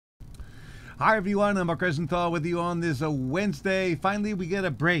Hi everyone, I'm Mark Rosenthal with you on this Wednesday. Finally, we get a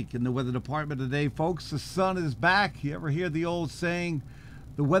break in the weather department today, folks. The sun is back. You ever hear the old saying,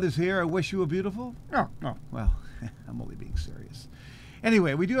 the weather's here, I wish you were beautiful? No. Well, I'm only being serious.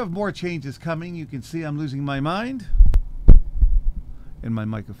 Anyway, we do have more changes coming. You can see I'm losing my mind and my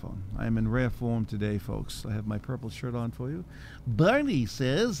microphone. I am in rare form today, folks. I have my purple shirt on for you. Barney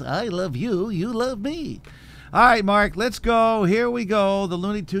says, I love you, you love me. All right, Mark, let's go. Here we go. The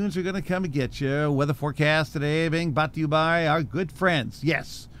Looney Tunes are going to come and get you. Weather forecast today being brought to you by our good friends.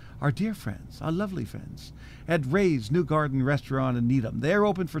 Yes, our dear friends, our lovely friends at Ray's New Garden Restaurant in Needham. They're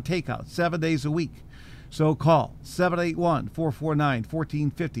open for takeout 7 days a week. So call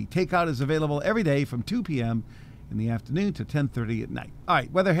 781-449-1450. Takeout is available every day from 2 p.m. in the afternoon to 10:30 at night. All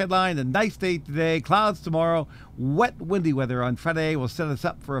right, weather headline, a nice day today, clouds tomorrow, wet, windy weather on Friday will set us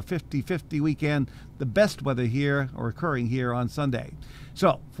up for a 50-50 weekend. The best weather here, or occurring here on Sunday.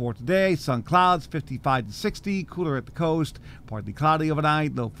 So, for today, sun clouds, 55 to 60, cooler at the coast, partly cloudy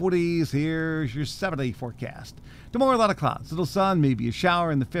overnight, low 40s. Here's your 7-day forecast. Tomorrow, a lot of clouds, little sun, maybe a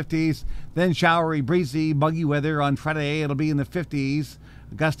shower in the 50s, then showery, breezy, muggy weather on Friday. It'll be in the 50s.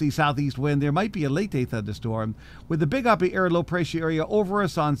 A gusty southeast wind. There might be a late-day thunderstorm. With the big upper air low pressure area over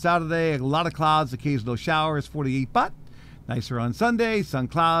us on Saturday, a lot of clouds, occasional showers, 48, but nicer on Sunday. Sun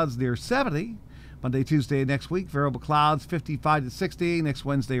clouds near 70. Monday, Tuesday next week, variable clouds, 55 to 60. Next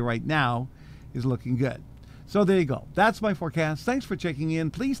Wednesday right now is looking good. So there you go. That's my forecast. Thanks for checking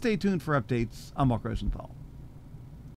in. Please stay tuned for updates. I'm Mark Rosenthal.